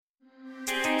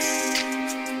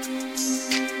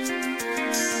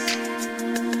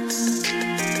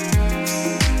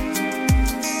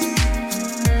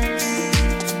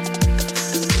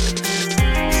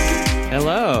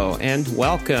and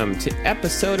welcome to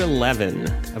episode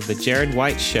 11 of The Jared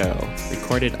White Show,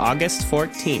 recorded August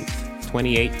 14th,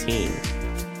 2018.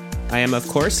 I am, of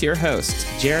course, your host,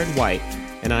 Jared White,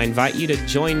 and I invite you to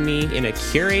join me in a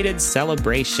curated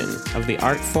celebration of the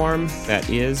art form that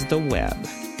is the web.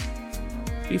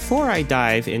 Before I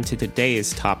dive into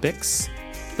today's topics,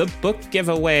 the book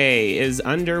giveaway is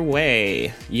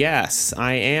underway. Yes,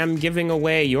 I am giving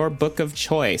away your book of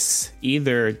choice,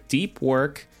 either Deep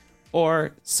Work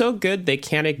or So Good They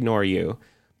Can't Ignore You,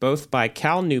 both by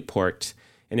Cal Newport.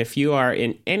 And if you are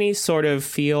in any sort of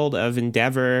field of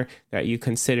endeavor that you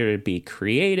consider to be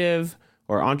creative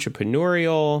or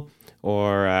entrepreneurial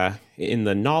or in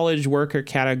the knowledge worker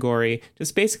category,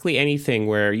 just basically anything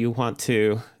where you want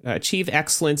to achieve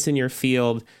excellence in your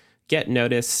field, get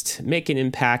noticed, make an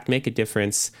impact, make a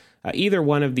difference, either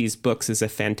one of these books is a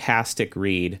fantastic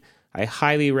read. I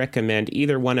highly recommend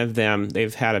either one of them.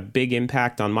 They've had a big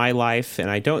impact on my life, and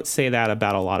I don't say that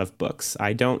about a lot of books.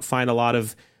 I don't find a lot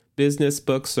of business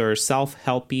books or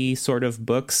self-helpy sort of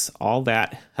books all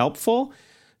that helpful.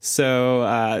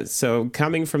 So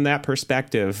coming from that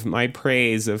perspective, my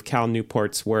praise of Cal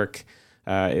Newport's work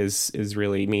is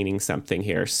really meaning something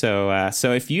here. So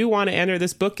if you want to enter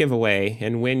this book giveaway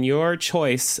and win your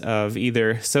choice of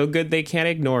either So Good They Can't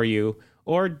Ignore You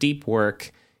or Deep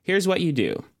Work, here's what you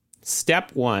do. Step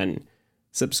 1,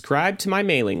 subscribe to my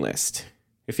mailing list.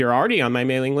 If you're already on my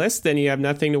mailing list, then you have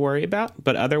nothing to worry about.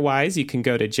 But otherwise, you can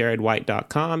go to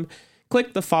jaredwhite.com,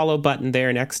 click the follow button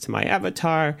there next to my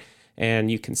avatar, and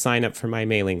you can sign up for my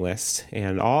mailing list.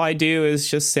 And all I do is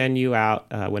just send you out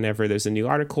whenever there's a new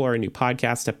article or a new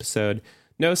podcast episode.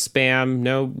 No spam,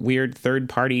 no weird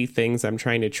third-party things I'm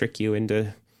trying to trick you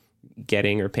into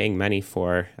getting or paying money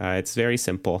for. It's very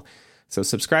simple. So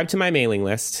subscribe to my mailing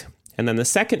list. And then the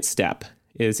second step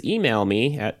is email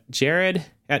me at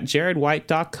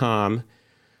jared@jaredwhite.com.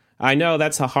 I know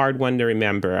that's a hard one to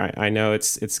remember. I know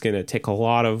it's going to take a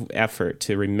lot of effort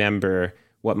to remember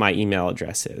what my email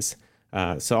address is.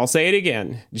 So I'll say it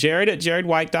again,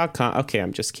 jared@jaredwhite.com. Okay,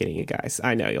 I'm just kidding, you guys.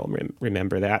 I know you'll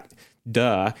remember that.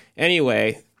 Duh.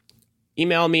 Anyway,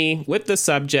 email me with the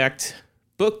subject,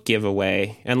 book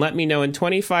giveaway, and let me know in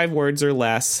 25 words or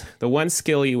less the one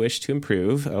skill you wish to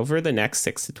improve over the next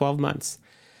 6 to 12 months.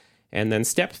 And then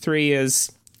step 3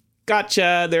 is,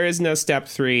 gotcha, there is no step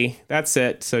 3. That's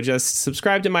it. So just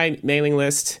subscribe to my mailing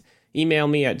list, email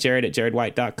me at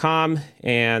jared@jaredwhite.com,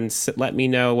 and let me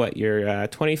know what your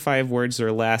 25 words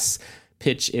or less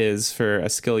pitch is for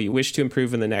a skill you wish to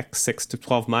improve in the next 6 to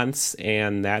 12 months,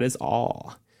 and that is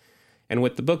all. And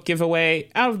with the book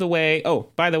giveaway out of the way, oh,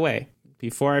 by the way,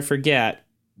 before I forget,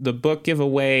 the book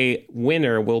giveaway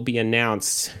winner will be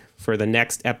announced for the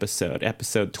next episode,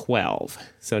 episode 12.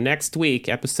 So next week,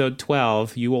 episode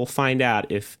 12, you will find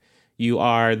out if you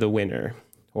are the winner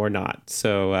or not.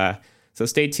 So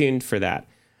stay tuned for that.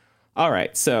 All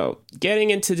right, so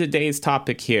getting into today's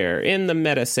topic here, in the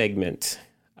meta segment,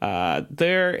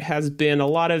 there has been a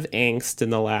lot of angst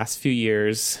in the last few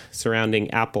years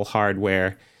surrounding Apple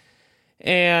hardware.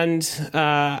 And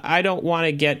I don't want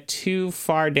to get too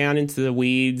far down into the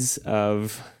weeds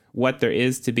of what there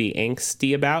is to be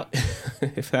angsty about,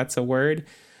 if that's a word.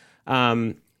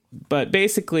 But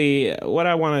basically, what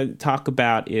I want to talk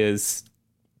about is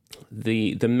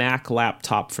the Mac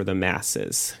laptop for the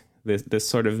masses. This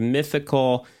sort of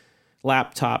mythical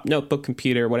laptop, notebook,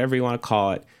 computer, whatever you want to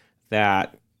call it,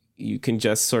 that you can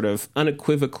just sort of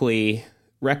unequivocally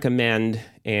recommend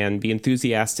and be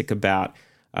enthusiastic about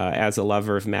as a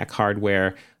lover of Mac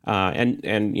hardware,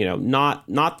 and you know,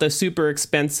 not the super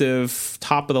expensive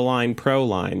top of the line Pro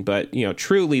line, but you know,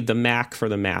 truly the Mac for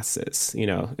the masses. You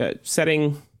know,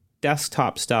 setting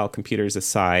desktop style computers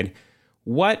aside,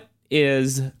 what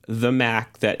is the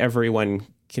Mac that everyone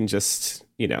can just,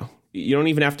 you know, you don't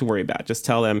even have to worry about? Just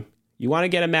tell them, you want to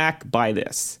get a Mac, buy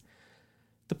this.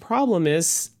 The problem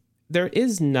is there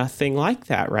is nothing like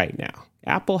that right now.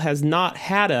 Apple has not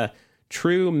had a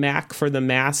true Mac for the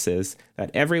masses that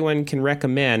everyone can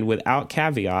recommend without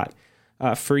caveat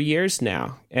for years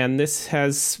now. And this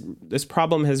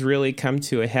problem has really come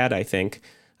to a head, I think.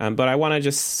 But I want to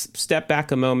just step back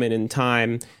a moment in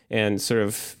time and sort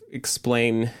of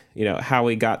explain, you know, how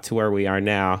we got to where we are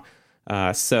now.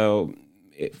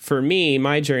 For me,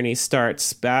 my journey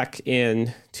starts back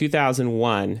in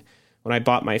 2001 when I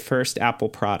bought my first Apple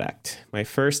product, my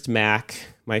first Mac,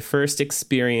 my first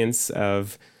experience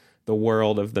of the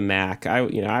world of the Mac.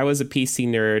 I was a PC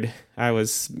nerd. I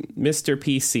was Mr.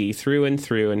 PC through and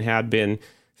through, and had been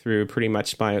through pretty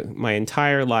much my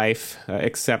entire life,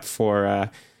 except for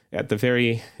at the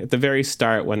very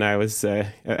start when I was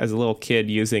as a little kid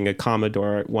using a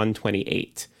Commodore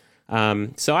 128.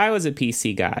 So I was a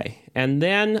PC guy. And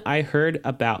then I heard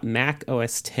about Mac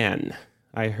OS X.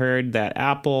 I heard that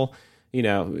Apple,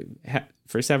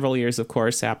 for several years, of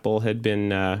course, Apple had been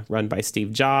run by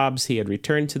Steve Jobs. He had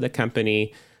returned to the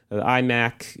company. The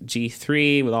iMac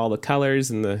G3 with all the colors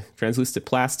and the translucent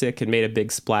plastic had made a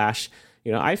big splash.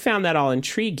 I found that all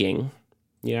intriguing.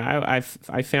 I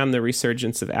found the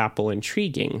resurgence of Apple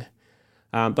intriguing.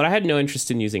 But I had no interest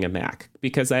in using a Mac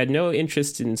because I had no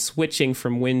interest in switching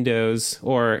from Windows,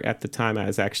 or at the time I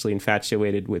was actually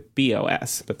infatuated with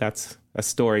BOS, but that's a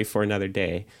story for another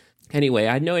day. Anyway,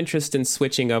 I had no interest in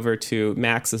switching over to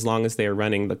Macs as long as they were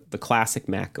running the classic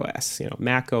Mac OS,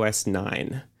 Mac OS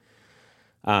 9.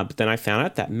 But then I found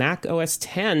out that Mac OS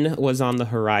X was on the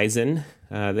horizon.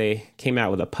 They came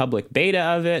out with a public beta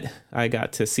of it. I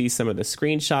got to see some of the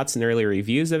screenshots and early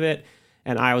reviews of it,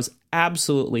 and I was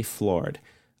absolutely floored.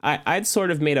 I'd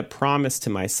sort of made a promise to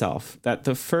myself that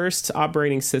the first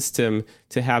operating system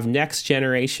to have next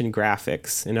generation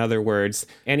graphics, in other words,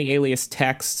 anti-alias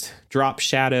text, drop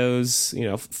shadows,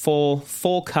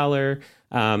 full color,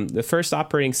 the first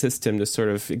operating system to sort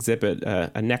of exhibit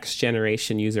a next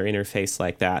generation user interface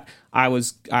like that, I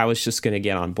was just going to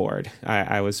get on board.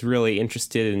 I was really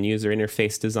interested in user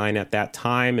interface design at that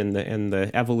time, and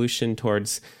the evolution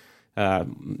towards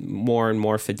more and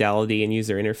more fidelity in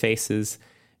user interfaces.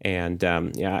 And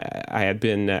I had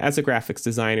been, as a graphics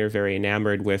designer, very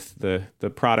enamored with the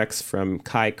products from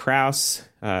Kai Kraus,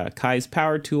 Kai's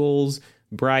Power Tools,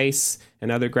 Bryce,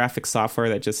 and other graphics software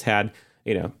that just had,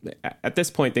 at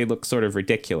this point they look sort of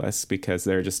ridiculous because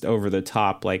they're just over the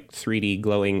top, like 3D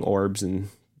glowing orbs and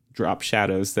drop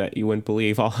shadows that you wouldn't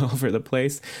believe all over the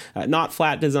place. Not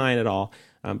flat design at all.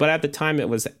 But at the time it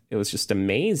was just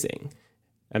amazing.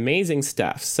 Amazing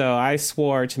stuff. So I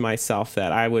swore to myself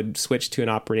that I would switch to an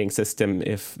operating system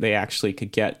if they actually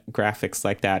could get graphics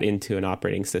like that into an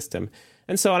operating system.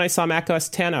 And so when I saw Mac OS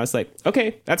X, I was like,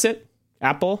 okay, that's it.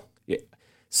 Apple,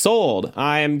 sold.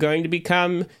 I am going to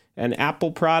become an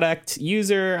Apple product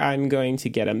user. I'm going to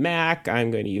get a Mac.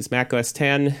 I'm going to use Mac OS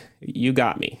X. You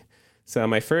got me. So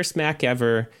my first Mac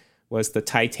ever was the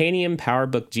Titanium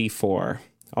PowerBook G4,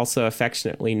 also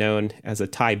affectionately known as a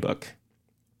TiBook.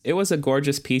 It was a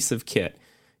gorgeous piece of kit.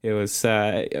 It was,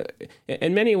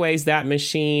 in many ways, that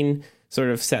machine sort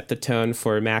of set the tone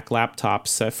for Mac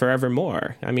laptops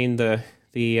forevermore. I mean, the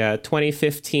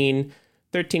 2015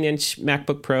 13-inch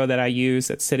MacBook Pro that I use,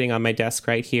 that's sitting on my desk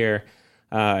right here,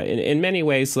 in many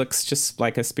ways looks just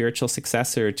like a spiritual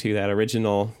successor to that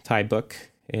original TiBook.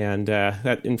 And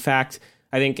that, in fact,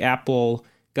 I think Apple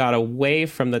got away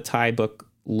from the TiBook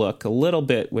look a little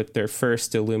bit with their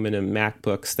first aluminum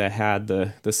MacBooks that had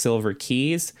the silver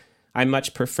keys. I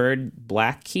much preferred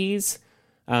black keys.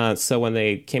 So when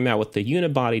they came out with the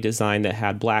unibody design that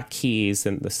had black keys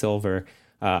and the silver,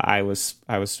 I was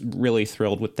really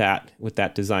thrilled with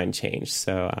that design change.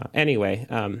 So anyway,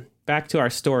 back to our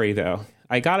story though.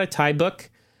 I got a TiBook,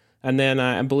 and then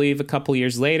I believe a couple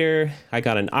years later, I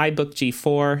got an iBook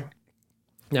G4.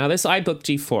 Now this iBook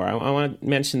G4, I want to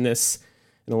mention this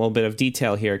in a little bit of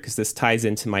detail here because this ties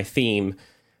into my theme.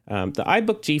 The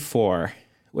iBook G4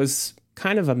 was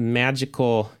kind of a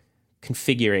magical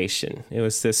configuration. It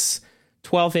was this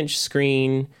 12-inch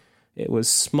screen. It was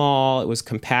small. It was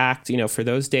compact. For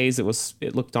those days,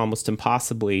 it looked almost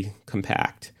impossibly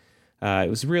compact. It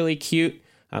was really cute,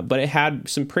 but it had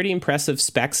some pretty impressive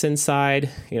specs inside.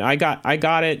 I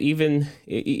got it even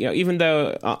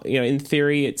though in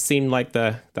theory it seemed like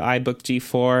the iBook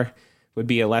G4 would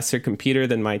be a lesser computer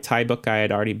than my TiBook I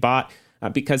had already bought.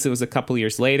 Because it was a couple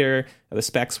years later, the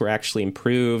specs were actually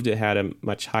improved. It had a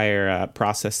much higher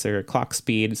processor, clock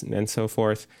speed, and so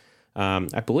forth.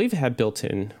 I believe it had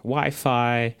built-in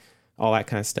Wi-Fi, all that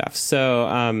kind of stuff. So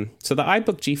the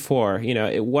iBook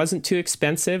G4, it wasn't too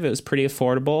expensive. It was pretty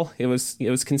affordable. It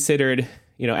was considered,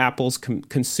 Apple's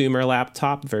consumer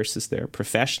laptop versus their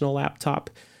professional laptop.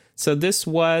 So this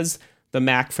was the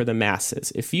Mac for the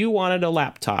masses. If you wanted a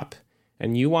laptop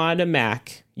and you wanted a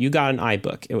Mac, you got an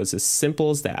iBook. It was as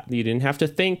simple as that. You didn't have to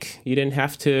think. You didn't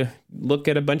have to look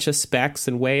at a bunch of specs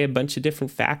and weigh a bunch of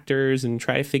different factors and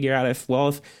try to figure out if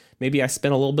maybe I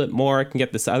spend a little bit more, I can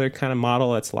get this other kind of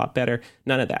model that's a lot better.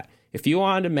 None of that. If you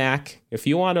wanted a Mac, if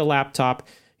you wanted a laptop,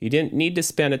 you didn't need to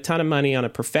spend a ton of money on a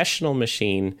professional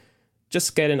machine.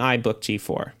 Just get an iBook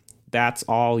G4. That's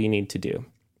all you need to do.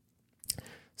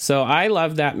 So I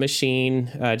loved that machine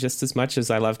just as much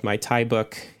as I loved my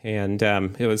TiBook, and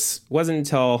it wasn't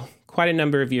until quite a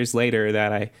number of years later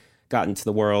that I got into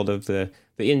the world of the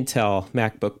Intel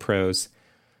MacBook Pros,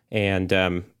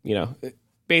 and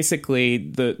basically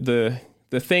the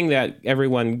thing that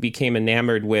everyone became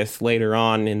enamored with later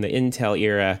on in the Intel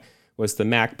era was the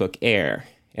MacBook Air.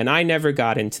 And I never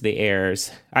got into the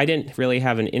Airs. I didn't really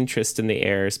have an interest in the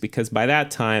Airs because by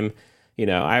that time,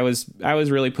 I was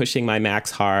really pushing my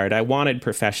Macs hard. I wanted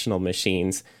professional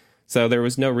machines. So there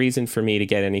was no reason for me to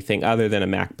get anything other than a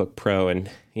MacBook Pro and,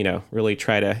 really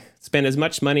try to spend as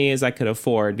much money as I could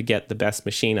afford to get the best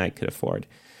machine I could afford.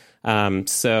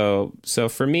 So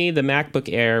for me, the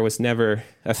MacBook Air was never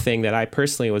a thing that I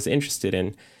personally was interested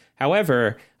in.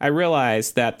 However, I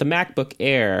realized that the MacBook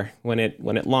Air, when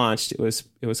it launched, it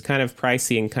was kind of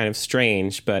pricey and kind of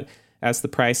strange. But as the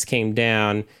price came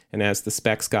down and as the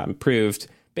specs got improved,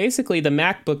 basically the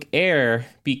MacBook Air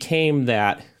became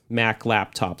that Mac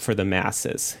laptop for the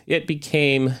masses. It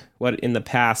became what in the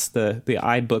past the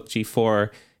iBook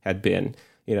G4 had been.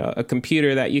 A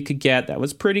computer that you could get that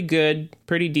was pretty good,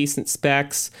 pretty decent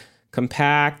specs,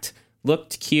 compact,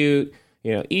 looked cute,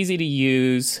 easy to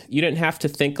use. You didn't have to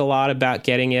think a lot about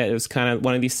getting it. It was kind of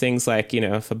one of these things like,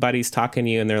 if a buddy's talking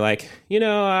to you and they're like,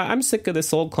 I'm sick of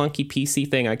this old clunky PC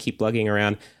thing I keep lugging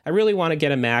around. I really want to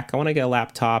get a Mac. I want to get a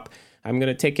laptop. I'm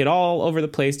going to take it all over the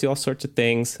place, do all sorts of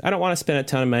things. I don't want to spend a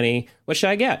ton of money. What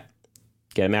should I get?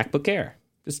 Get a MacBook Air.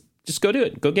 Just go do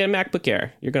it. Go get a MacBook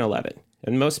Air. You're going to love it.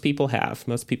 And most people have.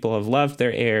 Most people have loved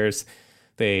their Airs.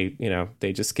 They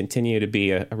just continue to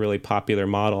be a really popular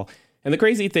model. And the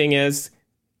crazy thing is,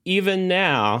 even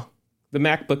now, the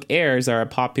MacBook Airs are a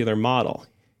popular model.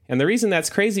 And the reason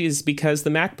that's crazy is because the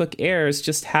MacBook Airs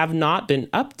just have not been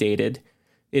updated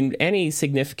in any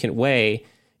significant way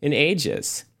in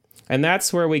ages. And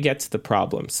that's where we get to the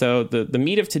problem. So the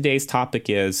meat of today's topic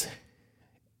is,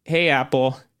 hey,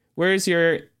 Apple, where's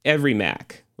your every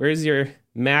Mac? Where's your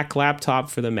Mac laptop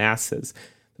for the masses?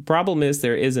 The problem is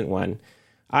there isn't one.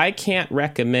 I can't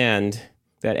recommend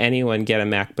that anyone get a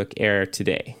MacBook Air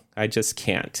today. I just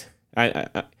can't.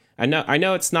 I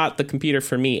know it's not the computer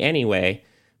for me anyway,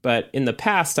 but in the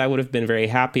past I would have been very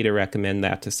happy to recommend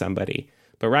that to somebody.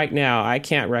 But right now I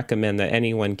can't recommend that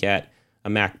anyone get a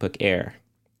MacBook Air.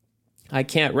 I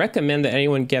can't recommend that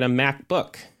anyone get a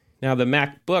MacBook. Now the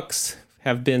MacBooks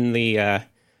have been the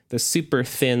super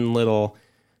thin little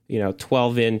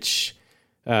 12-inch,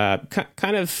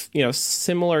 kind of,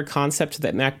 similar concept to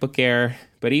that MacBook Air,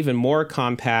 but even more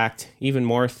compact, even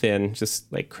more thin, just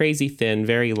like crazy thin,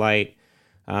 very light.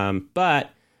 But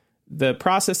the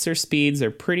processor speeds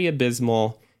are pretty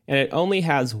abysmal, and it only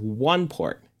has one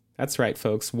port. That's right,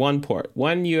 folks, one port,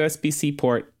 one USB-C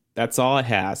port. That's all it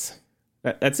has.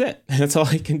 That's it. That's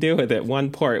all you can do with it,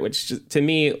 one port, which to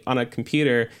me on a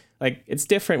computer, like it's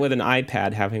different with an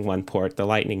iPad having one port, the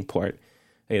Lightning port.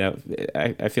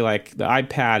 I feel like the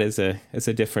iPad is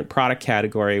a different product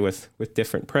category with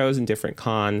different pros and different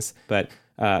cons. But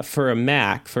for a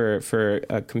Mac, for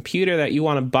a computer that you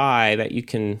want to buy that you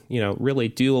can, really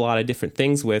do a lot of different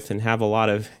things with and have a lot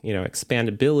of,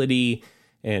 expandability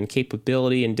and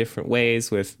capability in different ways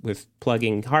with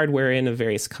plugging hardware in of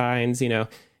various kinds,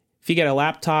 if you get a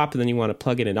laptop and then you want to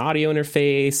plug in an audio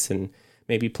interface and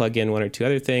maybe plug in one or two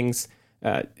other things,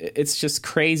 it's just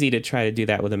crazy to try to do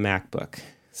that with a MacBook.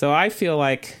 So I feel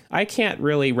like I can't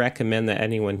really recommend that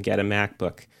anyone get a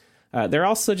MacBook. They're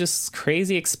also just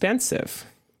crazy expensive.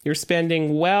 You're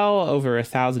spending well over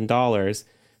 $1,000.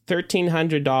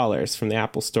 $1,300 from the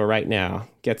Apple Store right now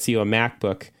gets you a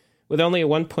MacBook with only a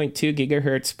 1.2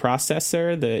 gigahertz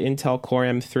processor, the Intel Core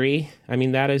M3. I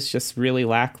mean, that is just really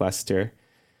lackluster.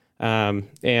 And,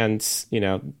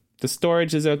 the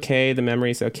storage is okay. The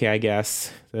memory is okay, I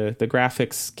guess. The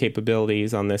graphics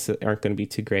capabilities on this aren't going to be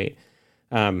too great.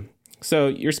 So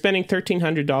you're spending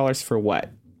 $1,300 for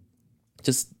what?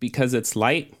 Just because it's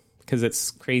light? Because it's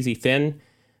crazy thin?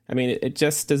 I mean, it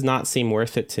just does not seem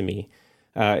worth it to me.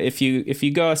 If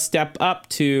you go a step up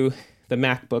to the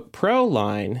MacBook Pro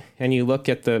line and you look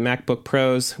at the MacBook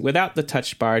Pros without the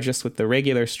touch bar, just with the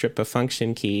regular strip of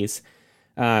function keys,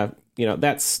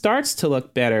 that starts to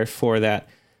look better for that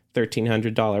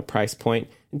 $1,300 price point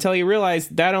until you realize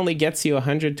that only gets you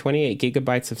 128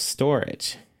 gigabytes of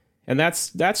storage. And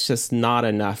that's just not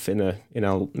enough in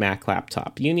a Mac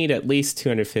laptop. You need at least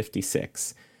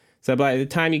 256. So by the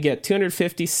time you get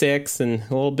 256 and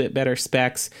a little bit better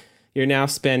specs, you're now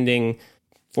spending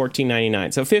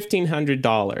 $1,499, so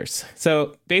 $1,500.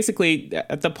 So basically,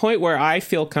 at the point where I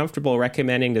feel comfortable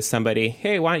recommending to somebody,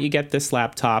 hey, why don't you get this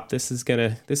laptop? This is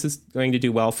going to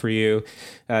do well for you.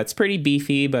 It's pretty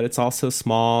beefy, but it's also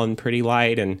small and pretty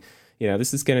light, and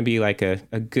this is going to be like a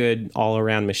good all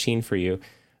around machine for you.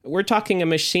 We're talking a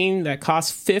machine that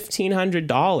costs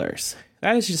 $1,500.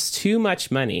 That is just too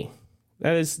much money.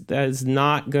 That is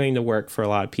not going to work for a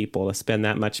lot of people to spend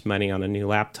that much money on a new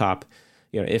laptop.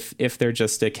 If they're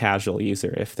just a casual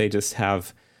user, if they just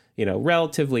have,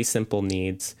 relatively simple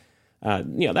needs.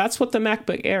 That's what the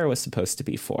MacBook Air was supposed to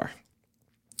be for.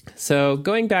 So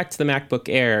going back to the MacBook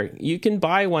Air, you can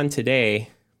buy one today,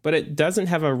 but it doesn't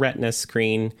have a Retina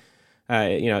screen.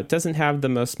 It doesn't have the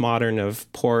most modern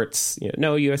of ports,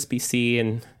 no USB-C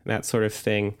and that sort of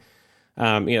thing.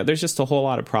 There's just a whole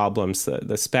lot of problems.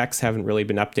 The specs haven't really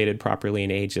been updated properly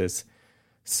in ages.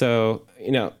 So,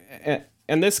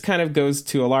 and this kind of goes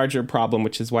to a larger problem,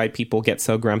 which is why people get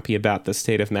so grumpy about the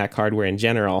state of Mac hardware in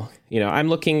general. I'm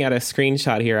looking at a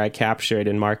screenshot here I captured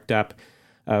and marked up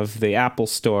of the Apple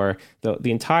Store,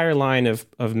 the entire line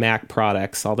of Mac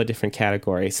products, all the different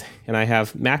categories. And I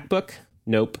have MacBook,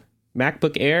 nope.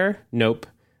 MacBook Air, nope.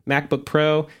 MacBook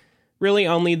Pro, really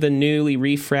only the newly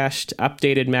refreshed,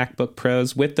 updated MacBook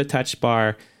Pros with the Touch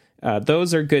Bar.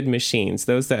 Those are good machines.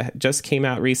 Those that just came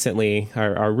out recently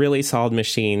are really solid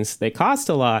machines. They cost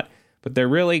a lot, but they're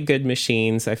really good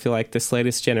machines. I feel like this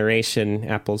latest generation,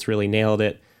 Apple's really nailed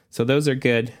it. So those are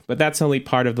good, but that's only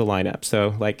part of the lineup.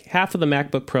 So like half of the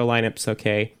MacBook Pro lineup's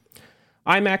okay.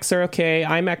 iMacs are okay.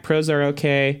 iMac Pros are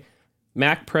okay.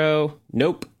 Mac Pro,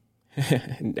 nope.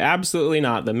 Absolutely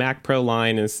not. The Mac Pro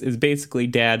line is basically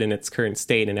dead in its current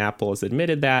state, and Apple has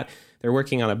admitted that. They're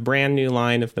working on a brand new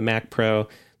line of the Mac Pro,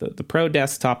 the Pro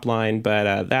desktop line,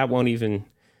 but that won't even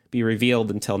be revealed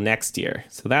until next year.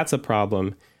 So that's a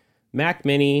problem. Mac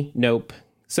Mini, nope.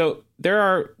 So there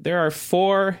are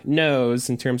 4 no's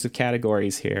in terms of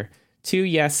categories here. 2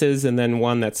 yeses, and then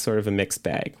one that's sort of a mixed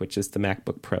bag, which is the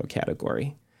MacBook Pro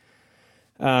category.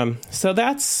 So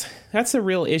that's a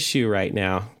real issue right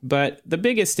now. But the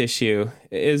biggest issue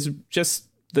is just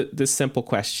the simple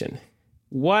question.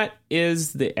 What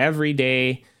is the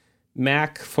everyday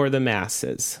Mac for the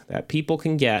masses that people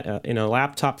can get in a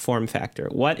laptop form factor?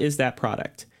 What is that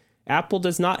product? Apple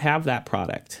does not have that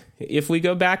product. If we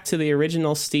go back to the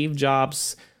original Steve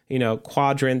Jobs,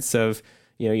 quadrants of,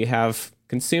 you have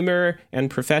consumer and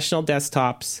professional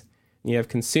desktops, you have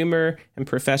consumer and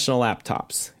professional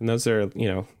laptops. And those are,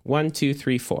 1, 2,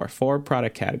 3, 4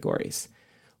 product categories.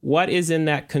 What is in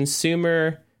that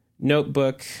consumer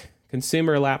notebook,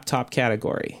 consumer laptop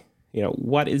category?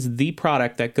 What is the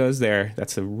product that goes there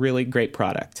that's a really great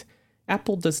product?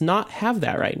 Apple does not have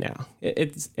that right now.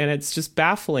 It's just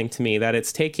baffling to me that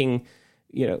it's taking,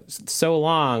 so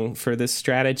long for this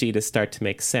strategy to start to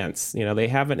make sense. They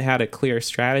haven't had a clear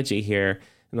strategy here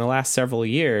in the last several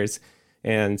years.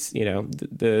 And,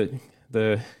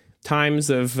 the times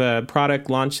of product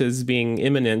launches being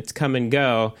imminent come and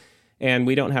go, and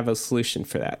we don't have a solution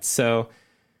for that. So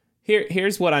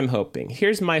here's what I'm hoping.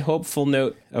 Here's my hopeful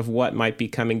note of what might be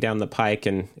coming down the pike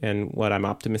and what I'm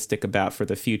optimistic about for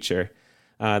the future.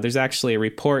 There's actually a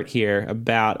report here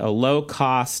about a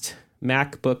low-cost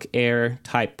MacBook Air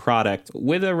type product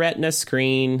with a Retina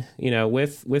screen,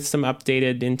 with some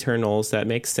updated internals that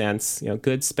make sense,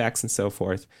 good specs and so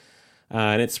forth.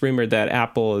 And it's rumored that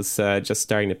Apple is just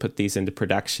starting to put these into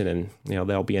production, and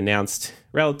they'll be announced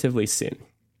relatively soon.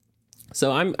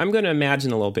 So I'm going to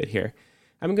imagine a little bit here.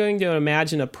 I'm going to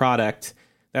imagine a product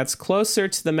that's closer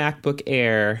to the MacBook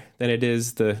Air than it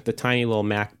is the tiny little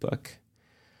MacBook,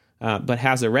 but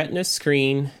has a Retina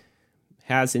screen,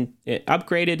 has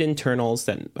upgraded internals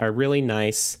that are really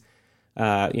nice.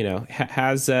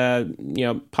 Has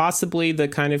possibly the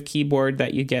kind of keyboard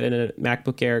that you get in a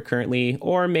MacBook Air currently,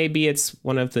 or maybe it's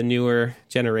one of the newer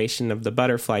generation of the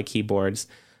butterfly keyboards.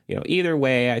 Either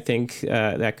way, I think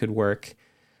that could work.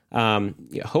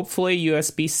 Hopefully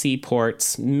USB-C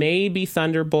ports, maybe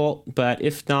Thunderbolt, but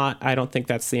if not, I don't think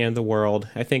that's the end of the world.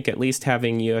 I think at least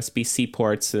having USB-C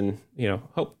ports and,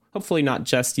 hopefully not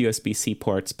just USB-C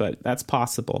ports, but that's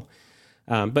possible.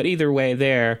 But either way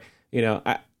there,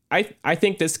 I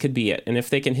think this could be it. And if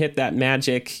they can hit that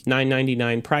magic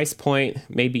 $999 price point,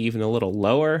 maybe even a little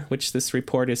lower, which this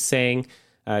report is saying,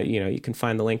 you can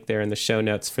find the link there in the show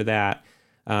notes for that.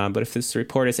 But if this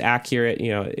report is accurate,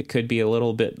 it could be a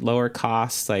little bit lower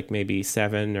cost, like maybe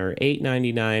 $7 or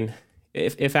 $8.99.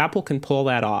 If Apple can pull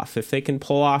that off, if they can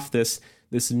pull off this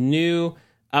new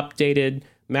updated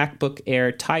MacBook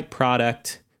Air type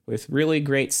product with really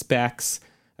great specs,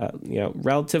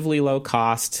 relatively low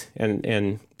cost,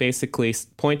 and basically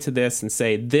point to this and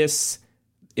say, this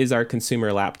is our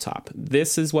consumer laptop.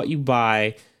 This is what you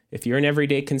buy if you're an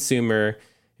everyday consumer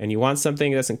and you want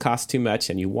something that doesn't cost too much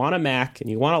and you want a Mac and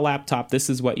you want a laptop. This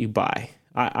is what you buy.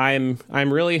 I'm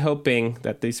really hoping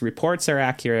that these reports are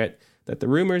accurate, that the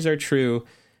rumors are true,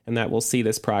 and that we'll see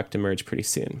this product emerge pretty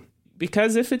soon.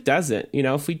 Because if it doesn't,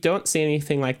 if we don't see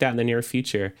anything like that in the near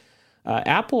future,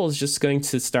 Apple is just going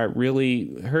to start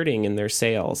really hurting in their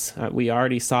sales. We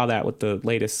already saw that with the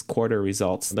latest quarter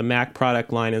results. The Mac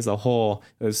product line as a whole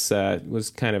was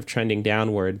kind of trending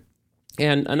downward.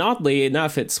 And oddly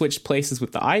enough, it switched places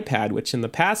with the iPad, which in the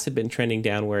past had been trending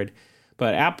downward.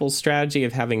 But Apple's strategy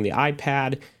of having the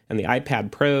iPad and the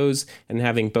iPad Pros and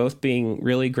having both being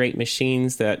really great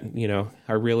machines that,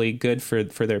 are really good for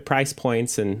their price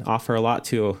points and offer a lot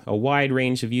to a wide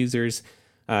range of users.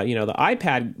 The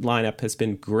iPad lineup has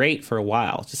been great for a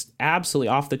while, just absolutely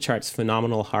off the charts,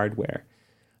 phenomenal hardware.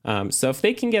 So if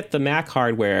they can get the Mac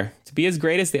hardware to be as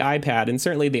great as the iPad and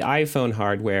certainly the iPhone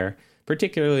hardware,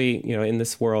 particularly, in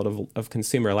this world of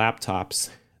consumer laptops,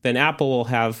 then Apple will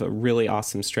have a really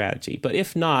awesome strategy. But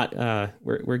if not,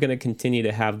 we're going to continue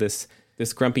to have this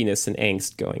grumpiness and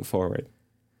angst going forward.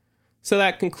 So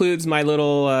that concludes my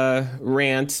little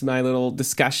rant, my little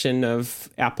discussion of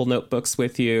Apple notebooks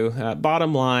with you.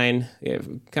 Bottom line,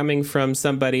 coming from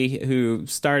somebody who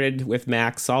started with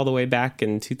Macs all the way back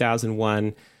in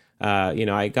 2001,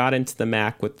 I got into the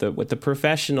Mac with the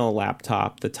professional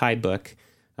laptop, the Tiebook.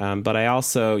 But I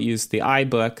also used the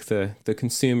iBook, the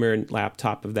consumer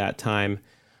laptop of that time.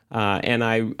 And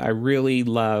I really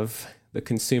love the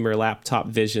consumer laptop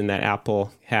vision that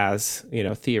Apple has,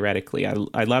 theoretically.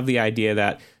 I love the idea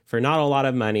that for not a lot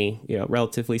of money,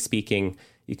 relatively speaking,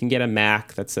 you can get a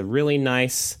Mac that's a really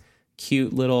nice,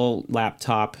 cute little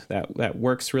laptop that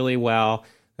works really well,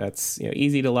 that's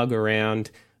easy to lug around,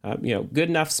 good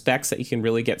enough specs that you can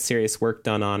really get serious work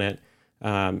done on it.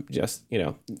 Just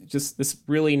this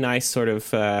really nice sort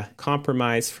of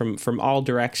compromise from all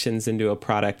directions into a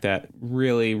product that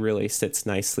really, really sits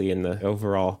nicely in the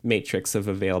overall matrix of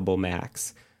available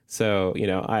Macs. So,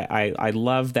 I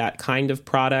love that kind of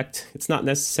product. It's not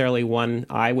necessarily one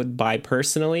I would buy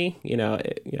personally.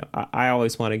 I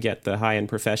always want to get the high-end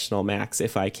professional Macs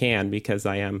if I can, because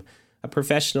I am a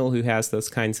professional who has those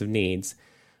kinds of needs.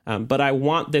 But I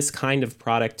want this kind of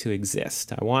product to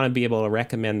exist. I want to be able to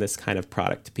recommend this kind of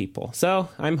product to people. So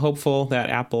I'm hopeful that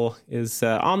Apple is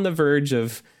on the verge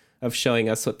of showing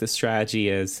us what this strategy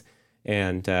is,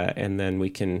 and then we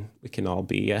can all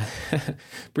be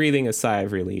breathing a sigh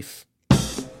of relief.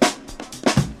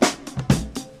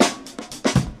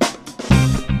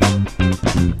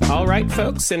 All right,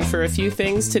 folks, and for a few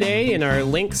things today in our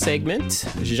link segment,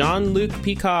 Jean-Luc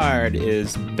Picard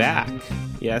is back.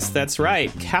 Yes, that's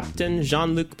right. Captain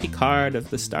Jean-Luc Picard of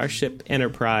the Starship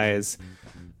Enterprise.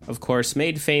 Of course,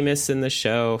 made famous in the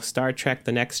show Star Trek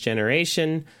The Next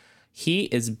Generation. He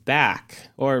is back.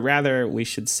 Or rather, we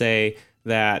should say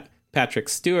that Patrick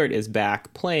Stewart is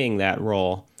back playing that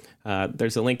role.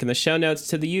 There's a link in the show notes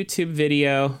to the YouTube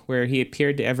video where he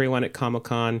appeared to everyone at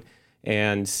Comic-Con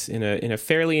and in a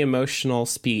fairly emotional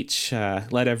speech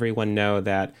let everyone know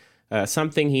that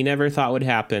something he never thought would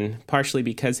happen, partially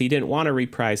because he didn't want to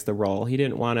reprise the role. He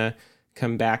didn't want to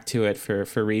come back to it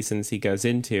for reasons he goes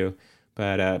into.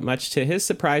 But much to his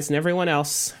surprise and everyone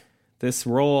else, this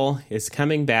role is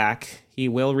coming back. He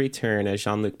will return as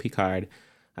Jean-Luc Picard.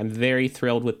 I'm very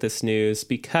thrilled with this news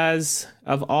because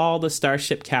of all the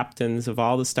Starship captains of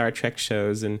all the Star Trek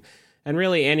shows and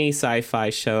really any sci-fi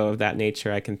show of that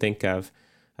nature I can think of.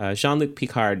 Jean-Luc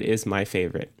Picard is my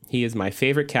favorite. He is my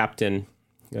favorite captain.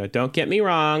 Don't get me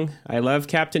wrong. I love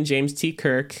Captain James T.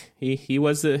 Kirk. He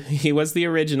was the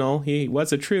original. He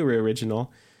was a true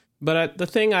original. But the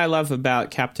thing I love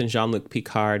about Captain Jean-Luc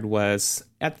Picard was,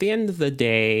 at the end of the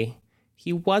day,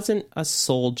 he wasn't a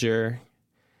soldier.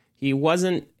 He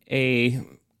wasn't a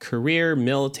career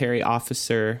military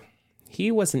officer.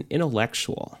 He was an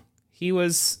intellectual. He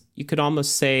was, you could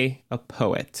almost say, a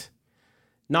poet.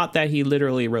 Not that he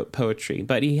literally wrote poetry,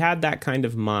 but he had that kind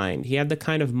of mind. He had the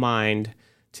kind of mind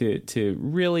to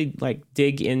really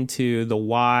dig into the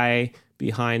why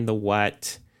behind the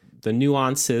what, the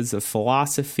nuances of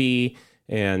philosophy,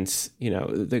 and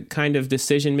the kind of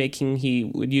decision making he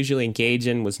would usually engage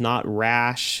in was not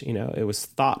rash. It was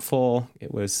thoughtful,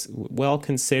 it was well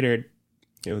considered,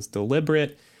 it was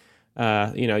deliberate.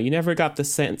 You never got the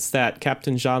sense that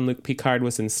Captain Jean-Luc Picard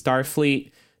was in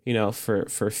Starfleet,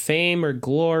 for fame or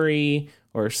glory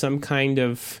or some kind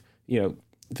of,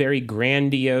 very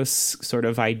grandiose sort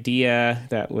of idea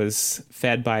that was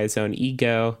fed by his own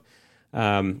ego.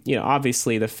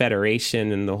 Obviously the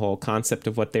Federation and the whole concept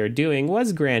of what they're doing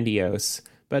was grandiose.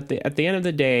 But at the end of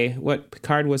the day, what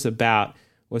Picard was about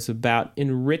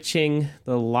enriching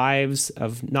the lives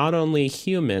of not only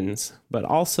humans, but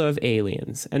also of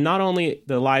aliens. And not only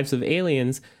the lives of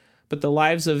aliens, but the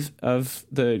lives of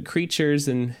the creatures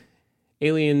and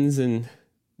aliens and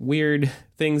weird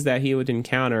things that he would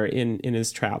encounter in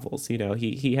his travels.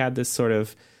 He had this sort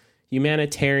of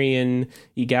humanitarian,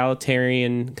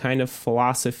 egalitarian kind of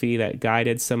philosophy that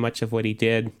guided so much of what he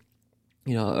did.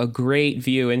 A great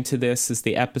view into this is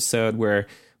the episode where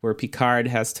Picard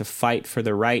has to fight for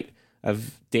the right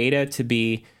Data to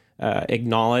be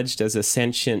acknowledged as a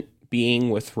sentient being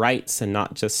with rights and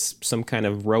not just some kind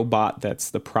of robot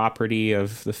that's the property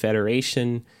of the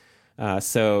Federation.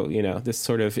 So, this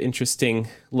sort of interesting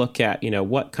look at,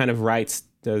 what kind of rights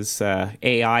does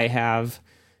AI have?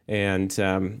 And,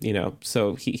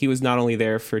 so he was not only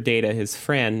there for Data, his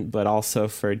friend, but also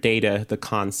for Data, the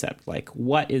concept. Like,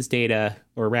 what is Data,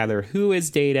 or rather, who is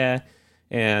Data,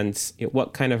 and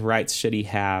what kind of rights should he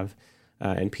have?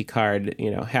 And Picard,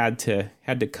 had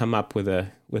to come up with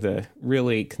a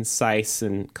really concise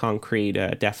and concrete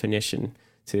definition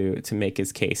to make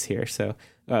his case here. So,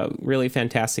 really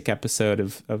fantastic episode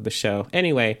of the show.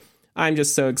 Anyway, I'm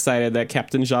just so excited that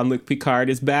Captain Jean-Luc Picard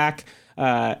is back.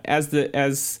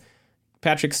 As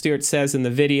Patrick Stewart says in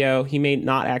the video, he may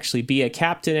not actually be a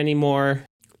captain anymore.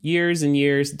 Years and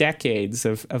years, decades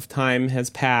of time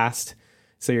has passed.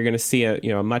 So you're going to see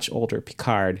a much older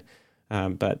Picard.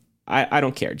 But I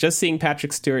don't care. Just seeing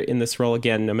Patrick Stewart in this role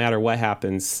again, no matter what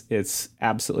happens, it's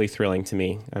absolutely thrilling to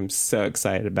me. I'm so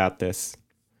excited about this.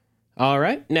 All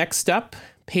right, next up,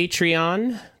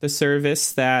 Patreon, the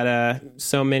service that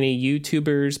so many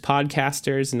YouTubers,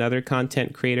 podcasters, and other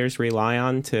content creators rely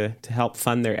on to help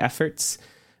fund their efforts.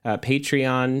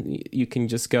 Patreon, you can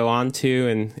just go on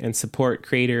to and support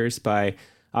creators by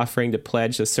offering to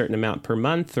pledge a certain amount per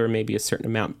month or maybe a certain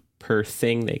amount per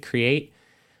thing they create.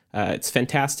 It's a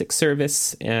fantastic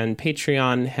service, and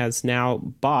Patreon has now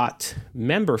bought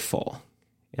Memberful.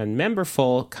 And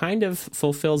Memberful kind of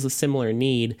fulfills a similar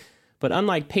need, but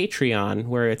unlike Patreon,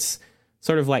 where it's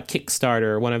sort of like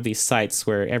Kickstarter, one of these sites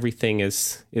where everything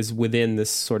is within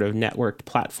this sort of networked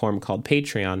platform called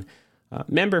Patreon,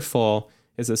 Memberful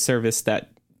is a service that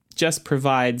just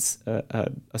provides a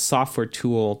software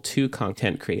tool to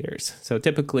content creators. So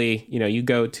typically, you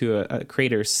go to a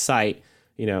creator's site,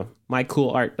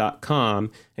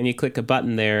 mycoolart.com, and you click a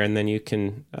button there, and then you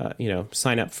can,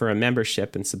 sign up for a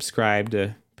membership and subscribe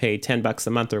to pay $10 a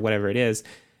month or whatever it is.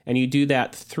 And you do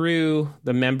that through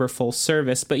the Memberful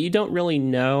service, but you don't really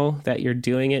know that you're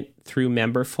doing it through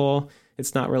Memberful.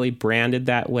 It's not really branded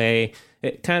that way.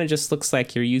 It kind of just looks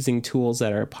like you're using tools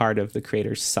that are a part of the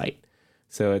creator's site.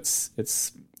 So it's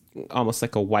almost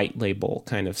like a white label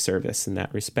kind of service in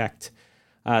that respect.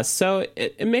 So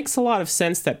it makes a lot of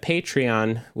sense that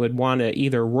Patreon would want to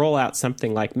either roll out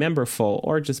something like Memberful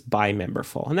or just buy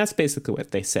Memberful. And that's basically what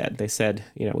they said. They said,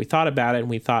 we thought about it and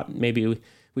we thought maybe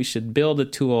we should build a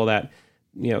tool that,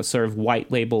 sort of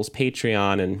white labels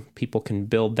Patreon and people can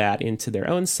build that into their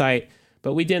own site.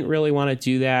 But we didn't really want to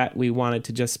do that. We wanted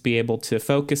to just be able to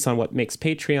focus on what makes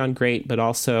Patreon great, but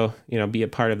also, be a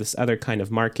part of this other kind of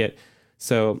market.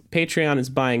 So Patreon is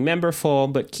buying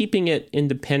Memberful, but keeping it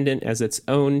independent as its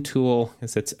own tool,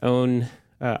 as its own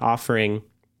offering.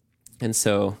 And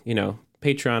so,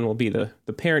 Patreon will be the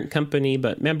parent company,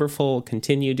 but Memberful will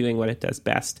continue doing what it does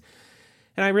best.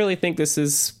 And I really think this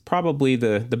is probably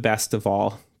the best of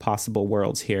all possible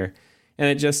worlds here. And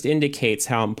it just indicates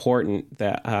how important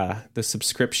that the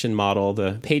subscription model,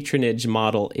 the patronage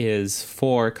model is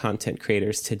for content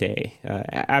creators today.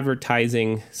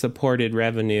 Advertising supported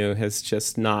revenue has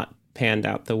just not panned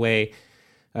out the way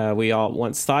we all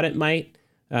once thought it might.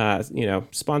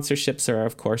 Sponsorships are,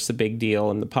 of course, a big deal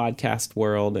in the podcast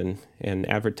world, and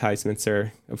advertisements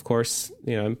are, of course,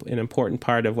 an important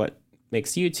part of what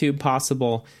makes YouTube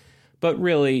possible. But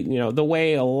really, the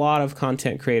way a lot of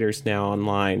content creators now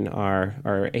online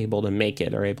are able to make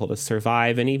it, are able to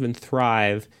survive and even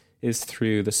thrive, is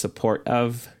through the support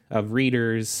of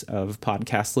readers, of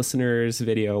podcast listeners,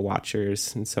 video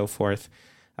watchers, and so forth.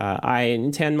 I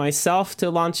intend myself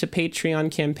to launch a Patreon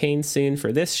campaign soon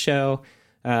for this show.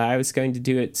 I was going to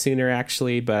do it sooner,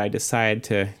 actually, but I decided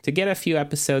to get a few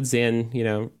episodes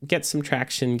in, get some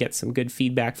traction, get some good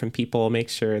feedback from people, make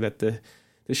sure that the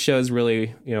show's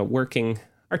really, working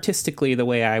artistically the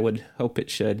way I would hope it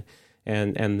should,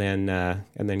 and then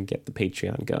get the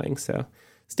Patreon going. So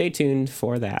stay tuned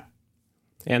for that.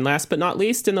 And last but not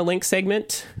least, in the link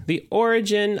segment, the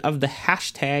origin of the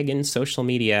hashtag in social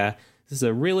media. This is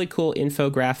a really cool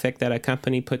infographic that a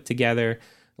company put together.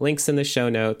 Links in the show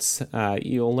notes.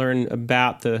 You'll learn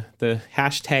about the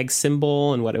hashtag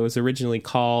symbol and what it was originally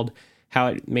called, how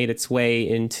it made its way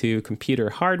into computer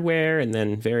hardware and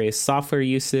then various software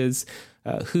uses,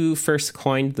 who first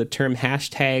coined the term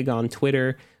hashtag on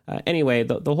Twitter. Anyway,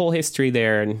 the whole history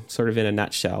there, and sort of in a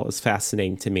nutshell, is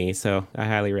fascinating to me, so I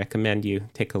highly recommend you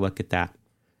take a look at that.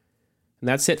 And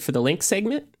that's it for the link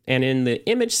segment. And in the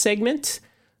image segment,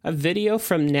 a video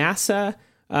from NASA,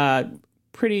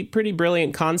 pretty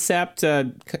brilliant concept,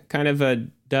 kind of a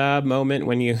duh moment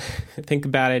when you think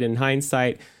about it in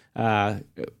hindsight.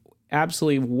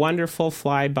 absolutely wonderful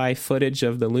flyby footage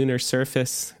of the lunar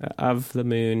surface of the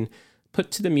moon,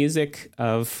 put to the music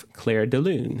of Clair de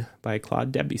Lune by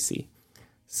Claude Debussy.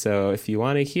 So if you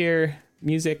want to hear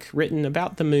music written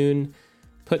about the moon,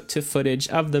 put to footage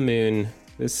of the moon,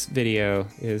 this video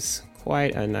is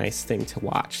quite a nice thing to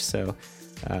watch. So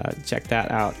check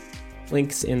that out.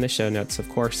 Links in the show notes, of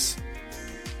course.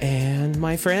 And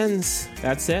my friends,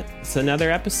 that's it. It's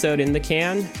another episode in the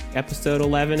can. Episode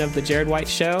 11 of The Jared White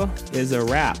Show is a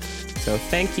wrap. So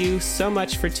thank you so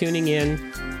much for tuning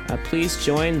in. Please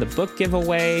join the book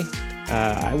giveaway.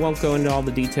 I won't go into all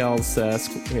the details.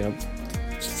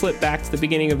 Flip back to the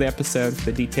beginning of the episode for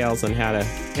the details on how to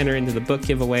enter into the book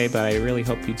giveaway, but I really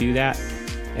hope you do that.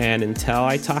 And until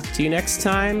I talk to you next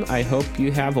time, I hope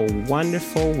you have a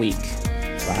wonderful week.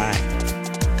 Bye.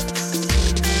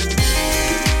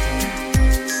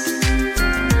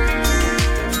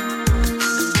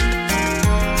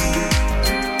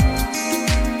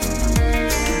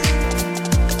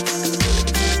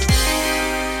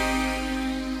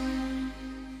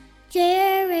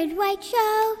 Jared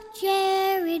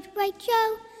White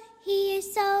Show, he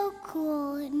is so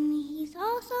cool and he's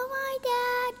also my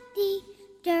daddy.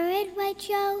 Jared White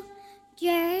Show,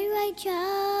 Jared White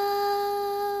Show.